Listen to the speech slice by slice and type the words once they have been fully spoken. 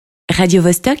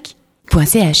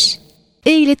radiovostok.ch.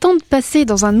 Et il est temps de passer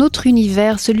dans un autre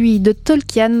univers, celui de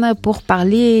Tolkien, pour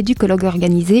parler du colloque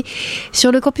organisé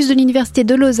sur le campus de l'Université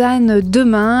de Lausanne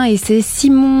demain. Et c'est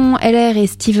Simon Heller et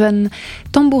Steven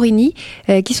Tambourini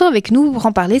qui sont avec nous pour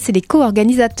en parler. C'est les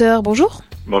co-organisateurs. Bonjour.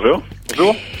 Bonjour.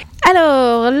 Bonjour.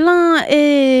 Alors, l'un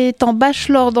est en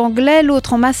bachelor d'anglais,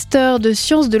 l'autre en master de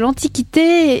sciences de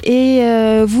l'Antiquité.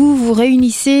 Et vous vous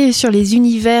réunissez sur les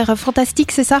univers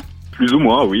fantastiques, c'est ça ? Plus ou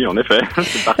moins, oui, en effet.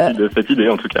 C'est parti de cette idée,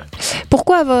 en tout cas.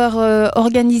 Pourquoi avoir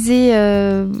organisé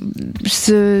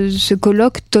ce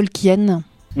colloque Tolkien ?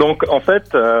 Donc, en fait,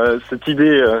 cette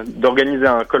idée d'organiser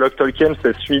un colloque Tolkien,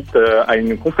 c'est suite à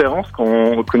une conférence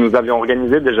que nous avions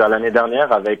organisée déjà l'année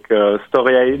dernière avec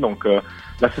Story, donc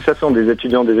l'association des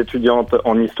étudiants des étudiantes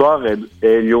en histoire, et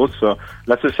Helios,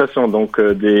 l'association donc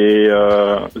des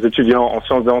étudiants en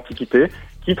sciences de l'Antiquité,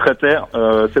 qui traitait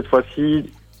cette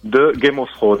fois-ci de Game of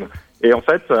Thrones. Et en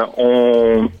fait,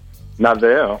 on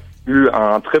avait eu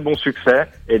un très bon succès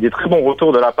et des très bons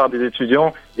retours de la part des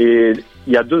étudiants. Et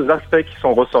il y a deux aspects qui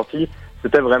sont ressortis.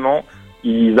 C'était vraiment,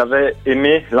 ils avaient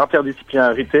aimé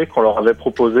l'interdisciplinarité qu'on leur avait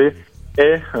proposée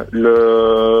et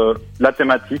la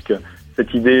thématique,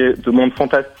 cette idée de monde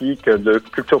fantastique, de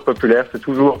culture populaire.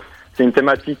 C'est une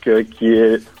thématique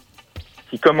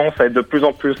qui commence à être de plus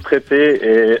en plus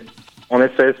traitée et en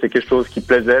effet, c'est quelque chose qui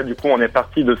plaisait. Du coup, on est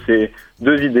parti de ces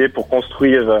deux idées pour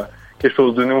construire quelque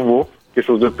chose de nouveau, quelque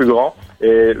chose de plus grand.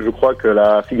 Et je crois que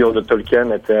la figure de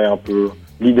Tolkien était un peu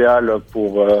l'idéal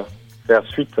pour faire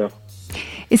suite.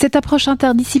 Et cette approche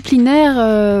interdisciplinaire,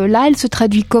 là, elle se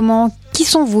traduit comment ? Qui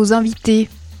sont vos invités ?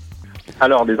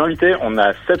 Alors, des invités, on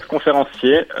a 7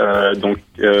 conférenciers,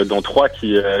 dont 3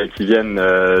 qui viennent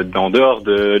d'en dehors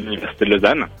de l'Université de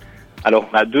Lausanne. Alors,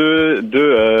 on a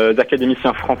deux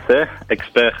académiciens français,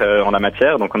 experts en la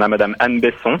matière. Donc, on a Madame Anne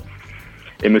Besson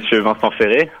et Monsieur Vincent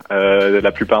Ferré.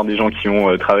 La plupart des gens qui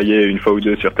ont travaillé une fois ou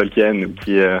deux sur Tolkien ou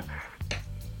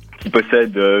qui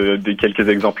possèdent quelques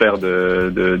exemplaires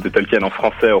de Tolkien en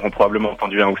français auront probablement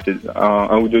entendu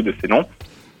un ou deux de ces noms.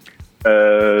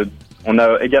 On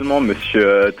a également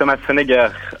Monsieur Thomas Honegger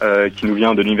qui nous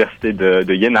vient de l'université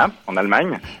de Jena, en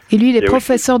Allemagne. Et lui, il est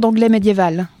professeur d'anglais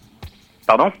médiéval.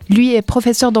 Pardon ? Lui est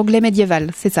professeur d'anglais médiéval,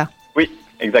 c'est ça ? Oui,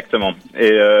 exactement.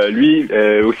 Et lui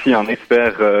est aussi un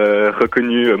expert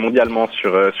reconnu mondialement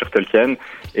sur Tolkien.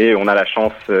 Et on a la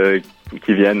chance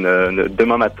qu'il vienne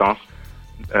demain matin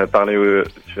parler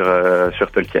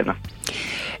sur Tolkien.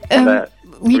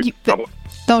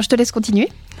 Non, je te laisse continuer.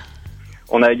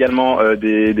 On a également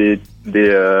des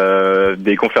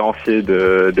conférenciers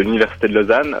de l'Université de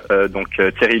Lausanne, donc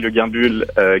Thierry Le Guimbul,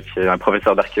 qui est un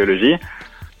professeur d'archéologie,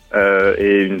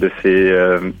 et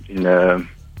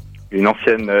une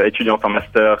ancienne étudiante en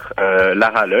master,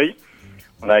 Lara L'Oeil.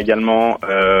 On a également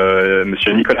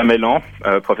Monsieur Nicolas Mélan,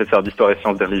 professeur d'histoire et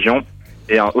sciences des religions,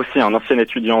 et aussi un ancien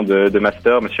étudiant de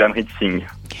master, Monsieur Amrit Singh.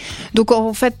 Donc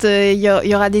en fait, il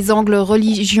y aura des angles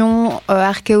religion,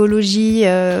 archéologie,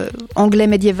 anglais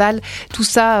médiéval, tout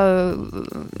ça,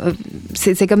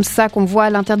 c'est comme ça qu'on voit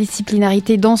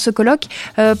l'interdisciplinarité dans ce colloque.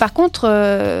 Par contre,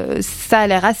 ça a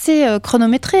l'air assez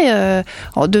chronométré.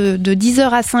 De 10h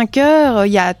à 5h,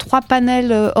 il y a 3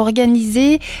 panels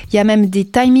organisés, il y a même des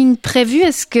timings prévus.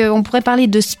 Est-ce qu'on pourrait parler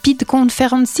de speed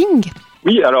conferencing ?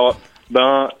 Oui, alors,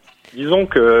 disons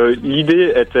que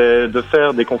l'idée était de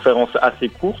faire des conférences assez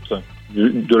courtes,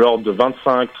 de l'ordre de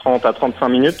 25, 30 à 35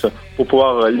 minutes, pour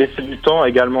pouvoir laisser du temps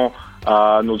également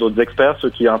à nos autres experts, ceux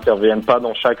qui interviennent pas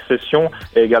dans chaque session,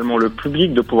 et également le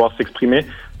public de pouvoir s'exprimer.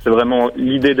 C'est vraiment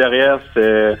l'idée derrière,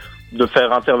 c'est de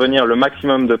faire intervenir le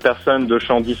maximum de personnes de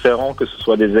champs différents, que ce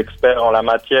soit des experts en la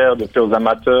matière, de purs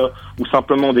amateurs, ou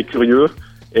simplement des curieux.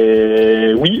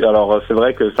 Et oui, alors c'est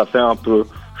vrai que ça fait un peu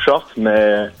short,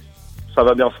 mais ça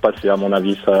va bien se passer, à mon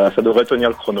avis. Ça devrait tenir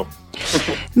le chrono.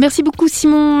 Merci beaucoup,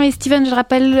 Simon et Steven. Je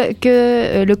rappelle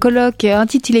que le colloque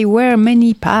intitulé Where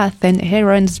Many Paths and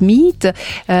Herons Meet,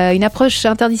 une approche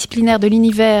interdisciplinaire de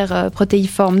l'univers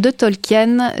protéiforme de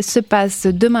Tolkien, se passe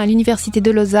demain à l'Université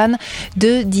de Lausanne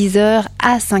de 10h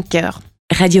à 5h.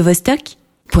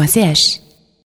 radiovostok.ch